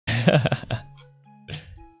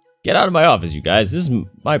Get out of my office, you guys. This is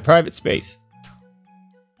my private space.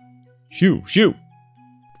 Shoo, shoo.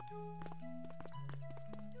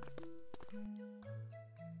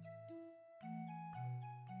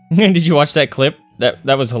 Did you watch that clip?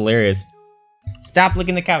 That was hilarious. Stop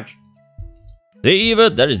licking the couch. Say, Eva,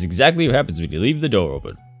 that is exactly what happens when you leave the door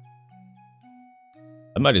open.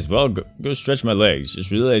 I might as well go stretch my legs.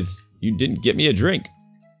 Just realized you didn't get me a drink.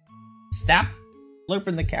 Stop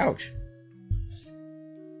slurping the couch.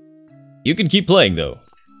 You can keep playing, though.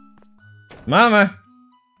 Mama!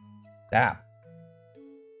 Stop.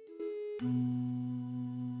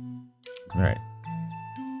 Alright.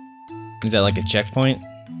 Is that like a checkpoint?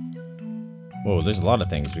 Whoa, there's a lot of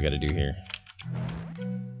things we gotta do here.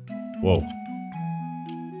 Whoa.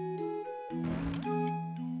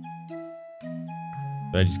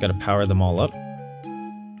 But I just gotta power them all up.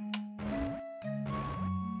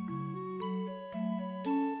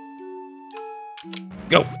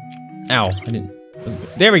 Go! Ow, I didn't...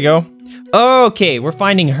 There we go. Okay, we're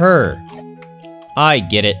finding her. I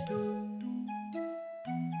get it.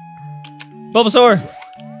 Bulbasaur!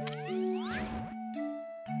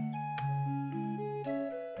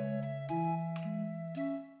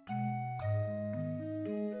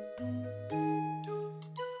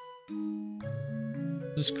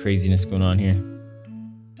 There's craziness going on here.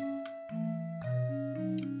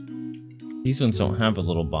 These ones don't have a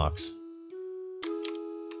little box.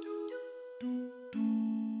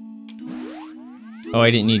 Oh,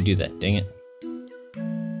 I didn't need to do that. Dang it.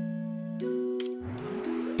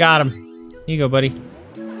 Got him. Here you go, buddy.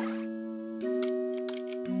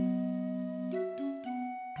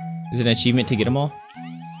 Is it an achievement to get them all?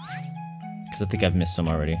 Because I think I've missed some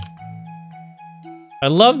already. I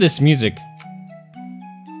love this music.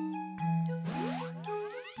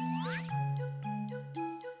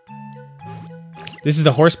 This is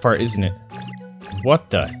the horse part, isn't it?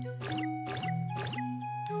 What the?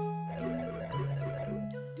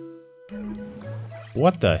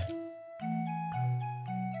 What the?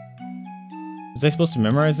 Was I supposed to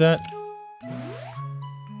memorize that?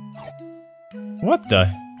 What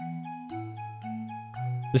the?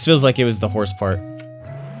 This feels like it was the horse part.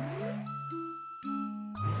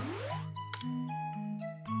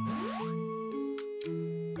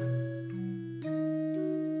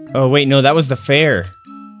 Oh wait, no, that was the fair.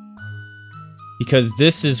 Because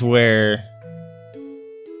this is where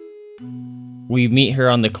we meet her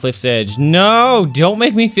on the cliff's edge. No, don't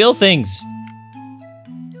make me feel things.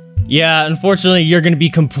 Yeah, unfortunately, you're gonna be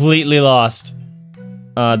completely lost.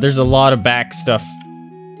 There's a lot of back stuff.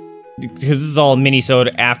 Because this is all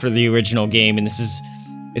Minisode after the original game, and this is...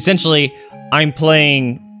 Essentially, I'm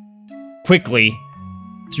playing quickly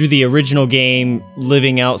through the original game,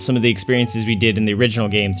 living out some of the experiences we did in the original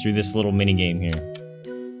game through this little mini-game here.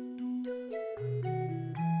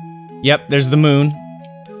 Yep, there's the moon.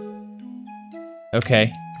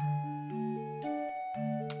 Okay.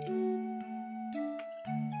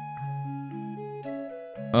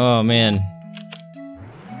 Oh, man.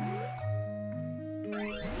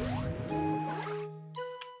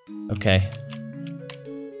 Okay.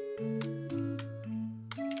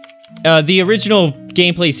 The original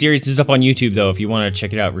gameplay series is up on YouTube, though, if you want to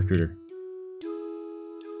check it out, Recruiter.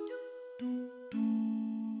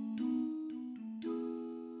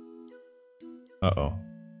 Uh-oh.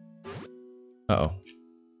 Uh-oh.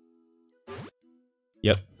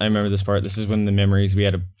 Yep, I remember this part. This is when the memories, we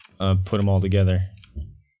had to put them all together.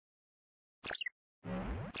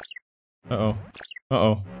 Uh-oh.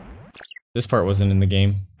 Uh-oh. This part wasn't in the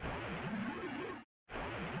game.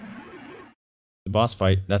 The boss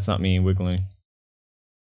fight, that's not me wiggling.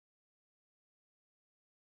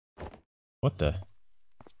 What the?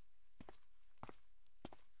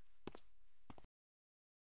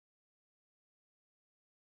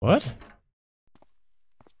 What?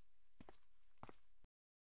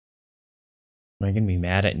 Am I gonna be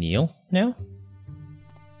mad at Neil now?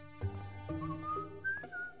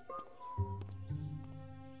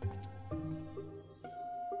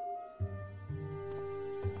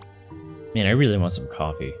 Man, I really want some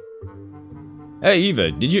coffee. Hey,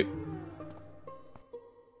 Eva, did you...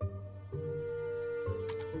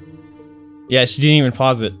 Yeah, she didn't even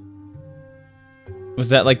pause it. Was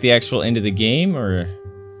that like the actual end of the game, or...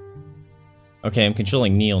 Okay, I'm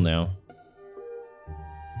controlling Neil now.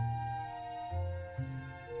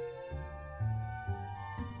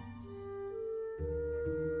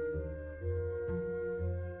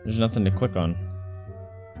 There's nothing to click on.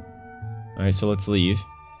 Alright, so let's leave.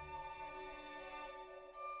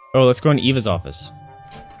 Oh, let's go in Eva's office.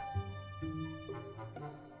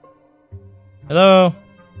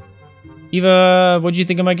 Eva, what'd you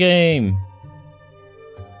think of my game?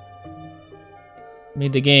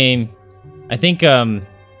 Made the game. I think,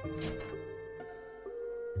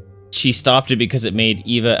 she stopped it because it made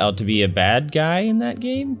Eva out to be a bad guy in that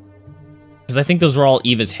game? Because I think those were all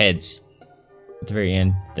Eva's heads. At the very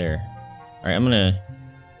end there. Alright, I'm gonna...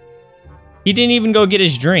 He didn't even go get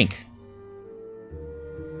his drink.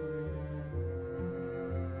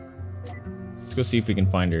 Let's go see if we can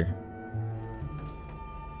find her.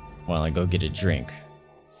 While I go get a drink.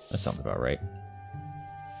 That sounds about right.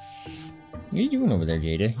 What are you doing over there,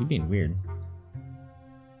 Jada? You're being weird.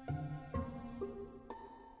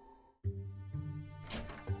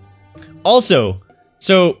 Also,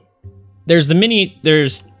 so there's the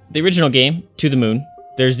original game, To the Moon.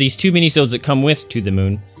 There's these 2 minisodes that come with To the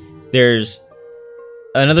Moon. There's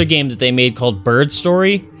another game that they made called Bird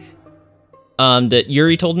Story, that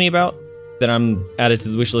Yuri told me about, that I'm added to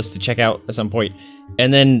the wish list to check out at some point.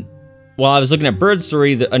 And then while I was looking at Bird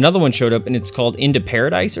Story, another one showed up, and it's called Into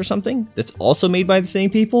Paradise or something. That's also made by the same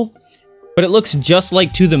people, but it looks just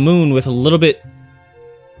like To the Moon with a little bit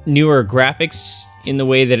newer graphics in the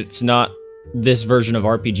way that it's not this version of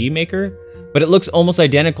RPG Maker, but it looks almost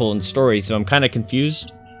identical in story, so I'm kind of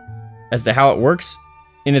confused as to how it works.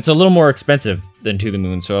 And it's a little more expensive than To the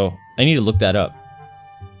Moon, so I need to look that up.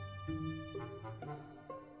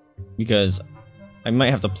 Because I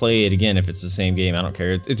might have to play it again if it's the same game. I don't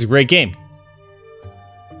care. It's a great game.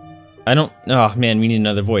 I don't... Oh, man, we need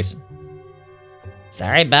another voice.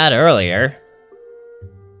 Sorry about earlier.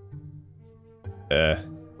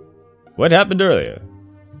 What happened earlier?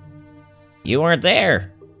 You weren't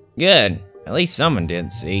there. Good. At least someone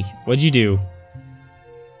did, see. What'd you do?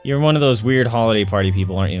 You're one of those weird holiday party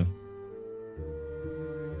people, aren't you?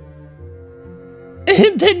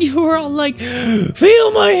 And then you were all like,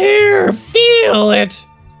 feel my hair! Feel it!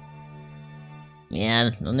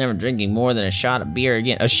 Man, I'm never drinking more than a shot of beer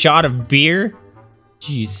again. A shot of beer?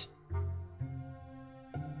 Jeez.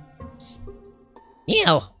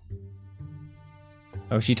 Ew.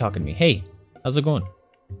 Oh, is she talking to me? Hey, how's it going?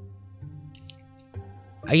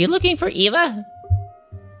 Are you looking for Eva?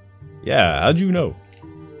 Yeah, how'd you know?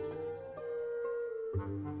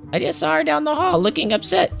 I just saw her down the hall looking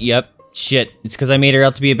upset. Yep. Shit. It's because I made her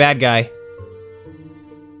out to be a bad guy.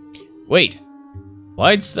 Wait.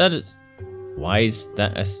 Why is that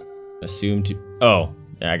assumed to... Oh,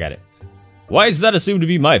 yeah, I got it. Why is that assumed to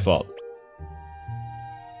be my fault?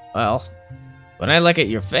 Well, when I look at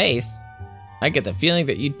your face, I get the feeling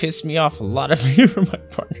that you'd piss me off a lot if you were my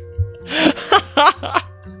partner.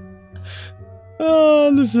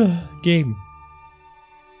 Oh, this game.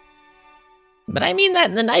 But I mean that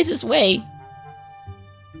in the nicest way.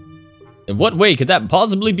 In what way could that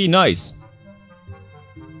possibly be nice?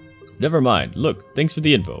 Never mind. Look, thanks for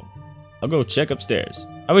the info. I'll go check upstairs.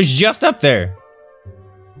 I was just up there.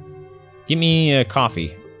 Give me a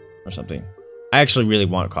coffee or something. I actually really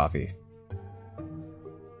want coffee.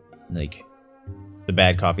 Like, the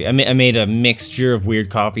bad coffee. I made a mixture of weird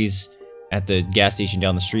coffees at the gas station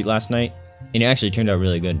down the street last night, and it actually turned out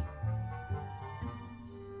really good.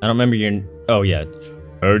 I don't remember your... Oh, yeah.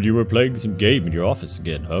 Heard you were playing some game in your office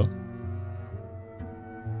again, huh?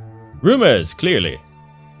 Rumors, clearly.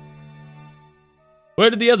 Where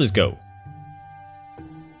did the others go?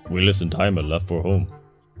 Willis and Timer left for home,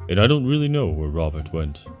 and I don't really know where Robert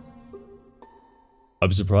went.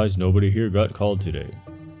 I'm surprised nobody here got called today.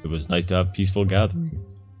 It was nice to have a peaceful gathering.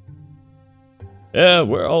 Yeah,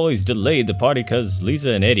 we're always delayed the party because Lisa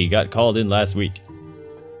and Eddie got called in last week.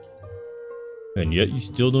 And yet you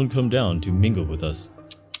still don't come down to mingle with us.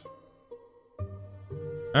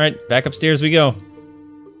 Alright, back upstairs we go.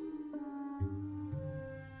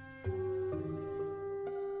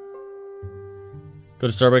 Go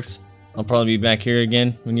to Starbucks. I'll probably be back here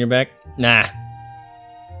again when you're back. Nah.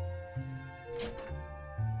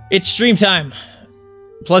 It's stream time.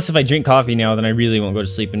 Plus, if I drink coffee now, then I really won't go to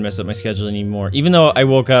sleep and mess up my schedule anymore. Even though I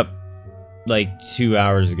woke up like 2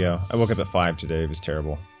 hours ago. I woke up at 5 today. It was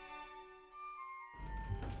terrible.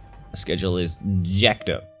 The schedule is jacked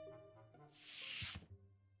up.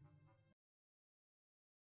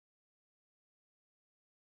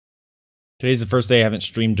 Today's the first day I haven't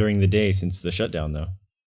streamed during the day since the shutdown, though.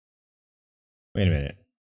 Wait a minute.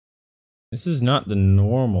 This is not the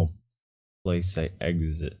normal place I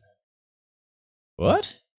exit.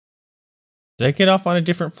 What? Did I get off on a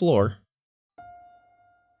different floor?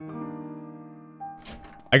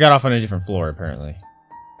 I got off on a different floor, apparently.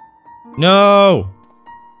 No!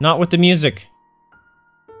 Not with the music.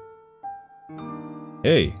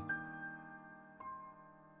 Hey.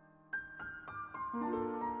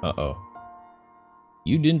 Uh-oh.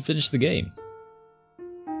 You didn't finish the game.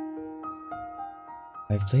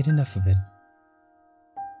 I've played enough of it.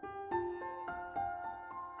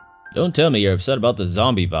 Don't tell me you're upset about the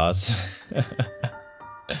zombie boss.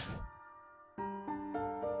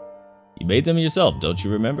 You made them yourself, don't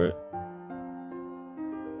you remember?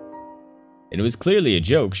 And it was clearly a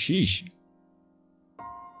joke, sheesh.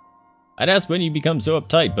 I'd ask when you become so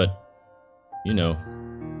uptight, but, you know.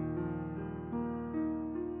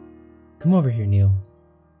 Come over here, Neil.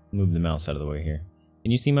 Move the mouse out of the way here.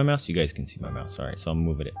 Can you see my mouse? You guys can see my mouse. Alright, so I'm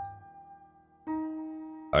moving it.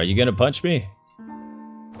 Are you gonna punch me?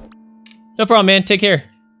 No problem, man. Take care.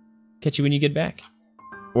 Catch you when you get back.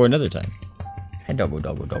 Or another time. Hey, doggo,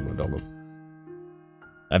 doggo, doggo, doggo.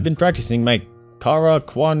 I've been practicing my Kara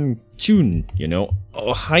Kwan Chun, you know.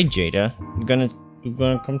 Oh, hi, Jada. You gonna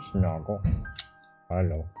come snuggle?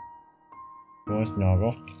 Hello. You wanna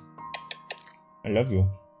snuggle? I love you.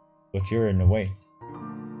 But you're in the way.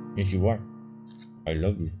 Yes, you are. I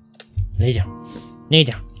love you. Lay down. Lay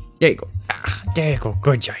down. There you go. Ah, there you go.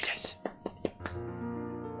 Good, Jada.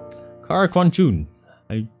 Kara Kwan Chun.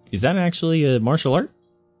 Is that actually a martial art?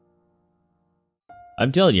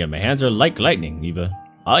 I'm telling you, my hands are like lightning, Eva.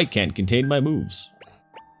 I can't contain my moves.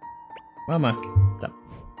 Mama. Stop.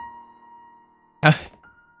 Ah,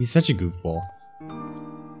 he's such a goofball.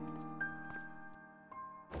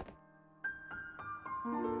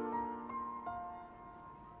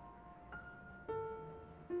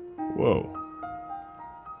 Whoa.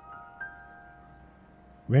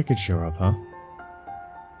 Record shore up, huh?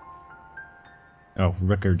 Oh,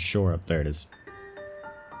 record shore up. There it is.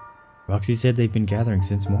 Roxy said they've been gathering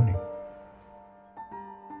since morning.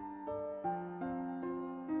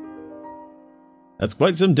 That's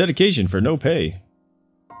quite some dedication for no pay.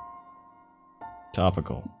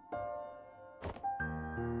 Topical.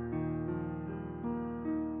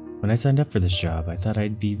 When I signed up for this job, I thought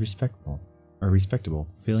I'd be respectable,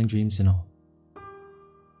 fulfilling dreams and all.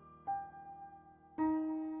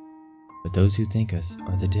 But those who thank us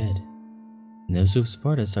are the dead, and those who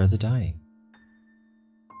support us are the dying.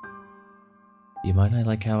 You might not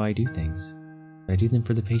like how I do things, but I do them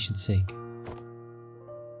for the patient's sake.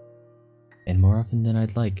 And more often than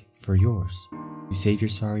I'd like, for yours, you save your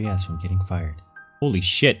sorry ass from getting fired. Holy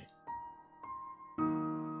shit.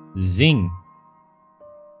 Zing!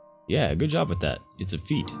 Yeah, good job with that. It's a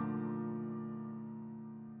feat.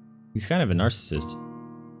 He's kind of a narcissist.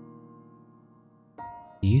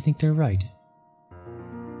 Do you think they're right?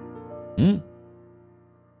 Hmm?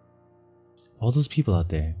 All those people out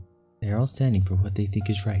there, they're all standing for what they think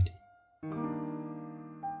is right.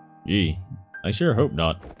 Gee, I sure hope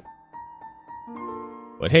not.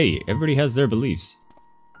 But hey, everybody has their beliefs.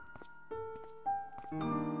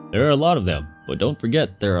 There are a lot of them, but don't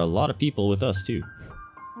forget there are a lot of people with us too.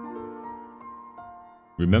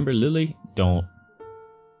 Remember Lily? Don't.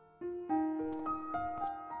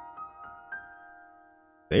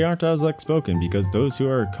 They aren't as outspoken because those who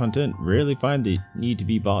are content rarely find the need to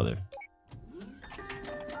be bothered.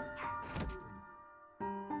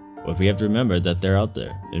 But we have to remember that they're out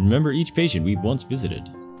there, and remember each patient we've once visited.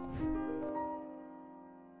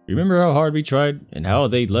 Remember how hard we tried, and how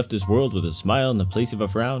they left this world with a smile in the place of a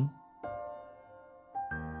frown?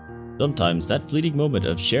 Sometimes that fleeting moment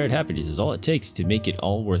of shared happiness is all it takes to make it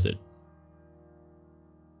all worth it.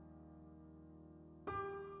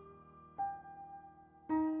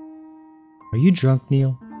 Are you drunk,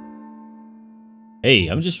 Neil? Hey,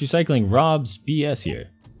 I'm just recycling Rob's BS here.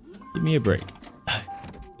 Give me a break.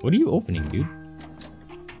 What are you opening, dude?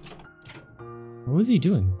 What was he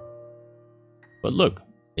doing? But look,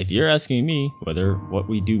 if you're asking me whether what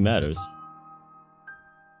we do matters,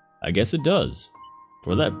 I guess it does.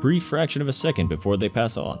 For that brief fraction of a second before they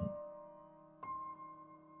pass on.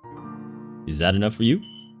 Is that enough for you?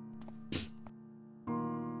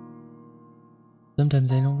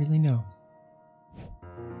 Sometimes I don't really know.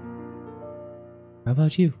 How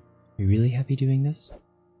about you? Are you really happy doing this?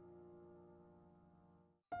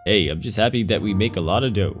 Hey, I'm just happy that we make a lot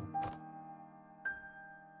of dough.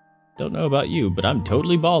 Don't know about you, but I'm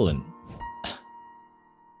totally ballin'.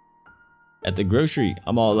 At the grocery,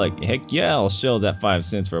 I'm all like, heck yeah, I'll shell that 5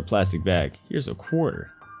 cents for a plastic bag. Here's a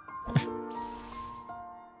quarter.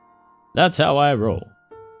 That's how I roll.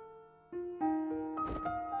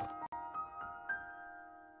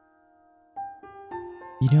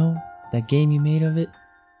 You know, that game you made of it,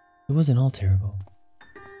 it wasn't all terrible.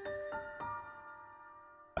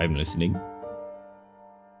 I'm listening.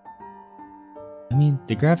 I mean,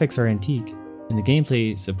 the graphics are antique, and the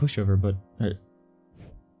gameplay is a pushover, but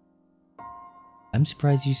I'm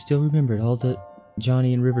surprised you still remembered all the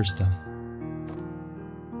Johnny and River stuff.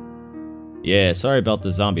 Yeah, sorry about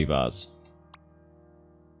the zombie boss.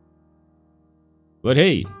 But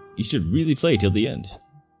hey, you should really play till the end.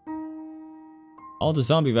 All the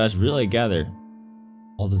zombie Vaes really gather.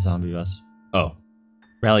 All the zombie Vaes. Oh.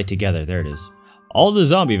 Rally together, there it is. All the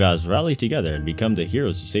zombie Vaes rally together and become the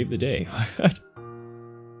heroes who save the day. What?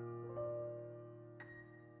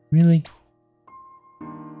 Really?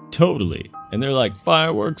 Totally. And they're like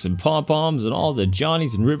fireworks and pom-poms and all the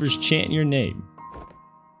Johnnies and Rivers chanting your name.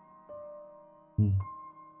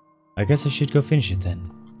 I guess I should go finish it then.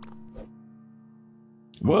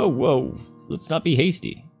 Whoa, whoa. Let's not be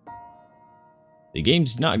hasty. The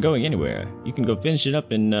game's not going anywhere. You can go finish it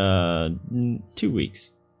up in 2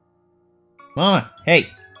 weeks. Mama, hey!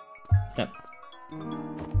 Stop.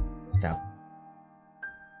 Stop.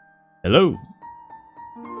 Hello.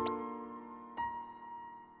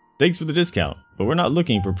 Thanks for the discount, but we're not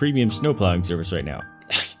looking for premium snowplowing service right now.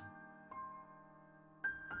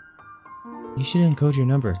 You should encode your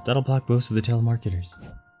number. That'll block most of the telemarketers.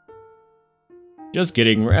 Just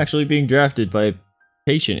kidding, we're actually being drafted by a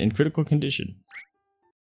patient in critical condition.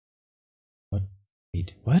 What?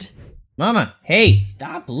 Wait, what? Mama, hey,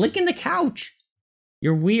 stop licking the couch!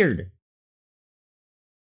 You're weird.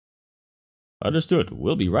 Understood,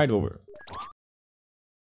 we'll be right over.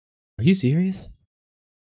 Are you serious?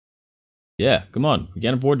 Yeah, come on, we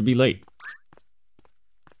can't afford to be late.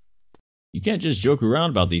 You can't just joke around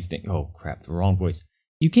about these things. Oh crap, the wrong voice.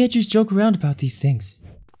 You can't just joke around about these things.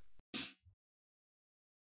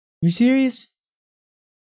 You're serious?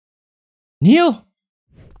 Neil?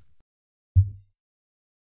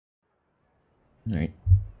 Alright.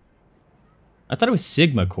 I thought it was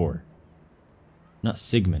Sigma Core. Not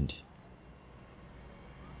Sigmund.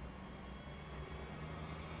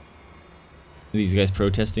 Are these guys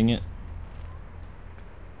protesting it?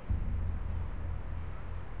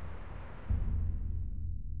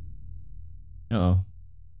 Uh-oh.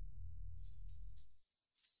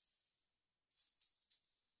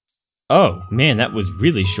 Oh, man, that was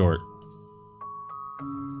really short.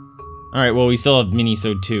 Alright, well, we still have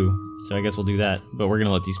Minisode 2, so I guess we'll do that. But we're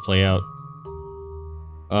gonna let these play out.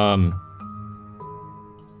 I'm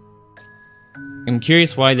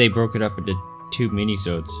curious why they broke it up into 2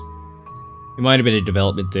 Minisodes. It might have been a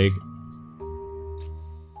development thing.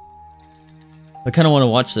 I kind of want to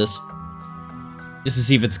watch this. Just to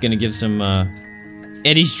see if it's gonna give some,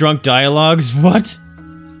 Eddie's drunk dialogues? What?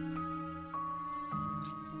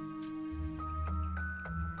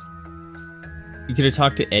 You could have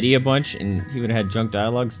talked to Eddie a bunch and he would have had drunk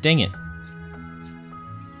dialogues? Dang it.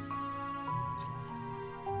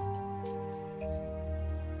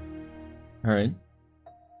 Alright.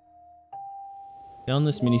 Down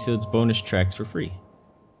this Minisode's bonus tracks for free.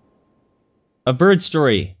 A bird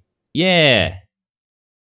story! Yeah!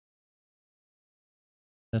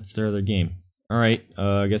 That's their other game. Alright,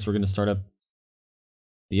 I guess we're gonna start up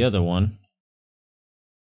the other one.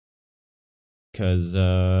 Cause,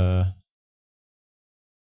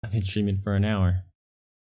 I've been streaming for an hour.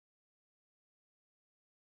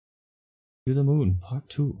 To the Moon, Part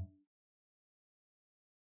 2.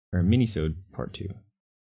 Or Minisode, Part 2.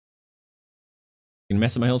 Gonna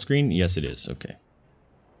mess up my whole screen? Yes, it is. Okay.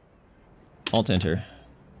 Alt-Enter.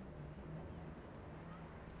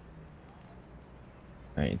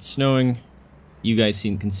 Alright, it's snowing. You guys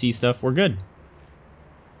can see stuff. We're good.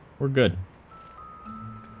 We're good.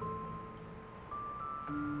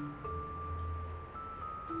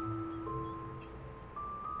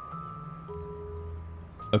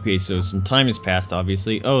 Okay, so some time has passed,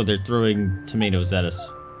 obviously. Oh, they're throwing tomatoes at us.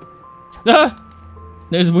 Ah!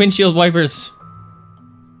 There's windshield wipers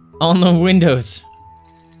on the windows.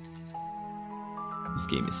 This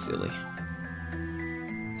game is silly.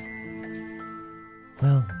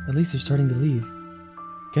 Well, at least they're starting to leave.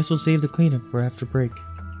 Guess we'll save the cleanup for after break.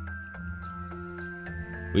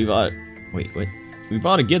 We've ought... Wait, what? We've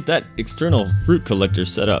ought to get that external fruit collector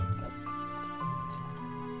set up.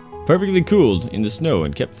 Perfectly cooled in the snow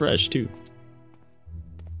and kept fresh, too.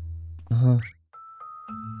 Uh-huh.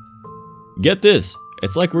 Get this!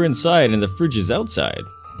 It's like we're inside and the fridge is outside.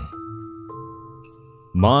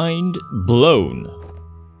 Mind blown.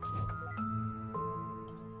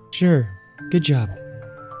 Sure. Good job.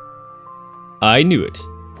 I knew it.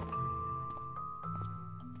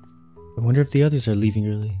 I wonder if the others are leaving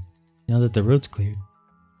early, now that the road's cleared.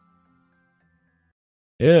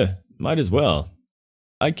 Yeah, might as well.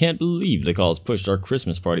 I can't believe the calls pushed our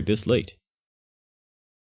Christmas party this late.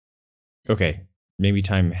 Okay, maybe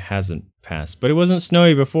time hasn't passed, but it wasn't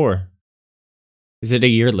snowy before. Is it a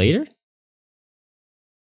year later?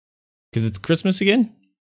 Because it's Christmas again?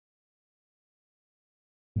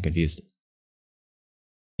 I'm confused.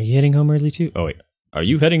 Are you heading home early too? Oh wait, are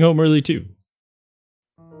you heading home early too?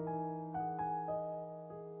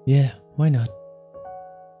 Yeah, why not?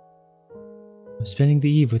 I'm spending the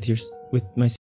eve with my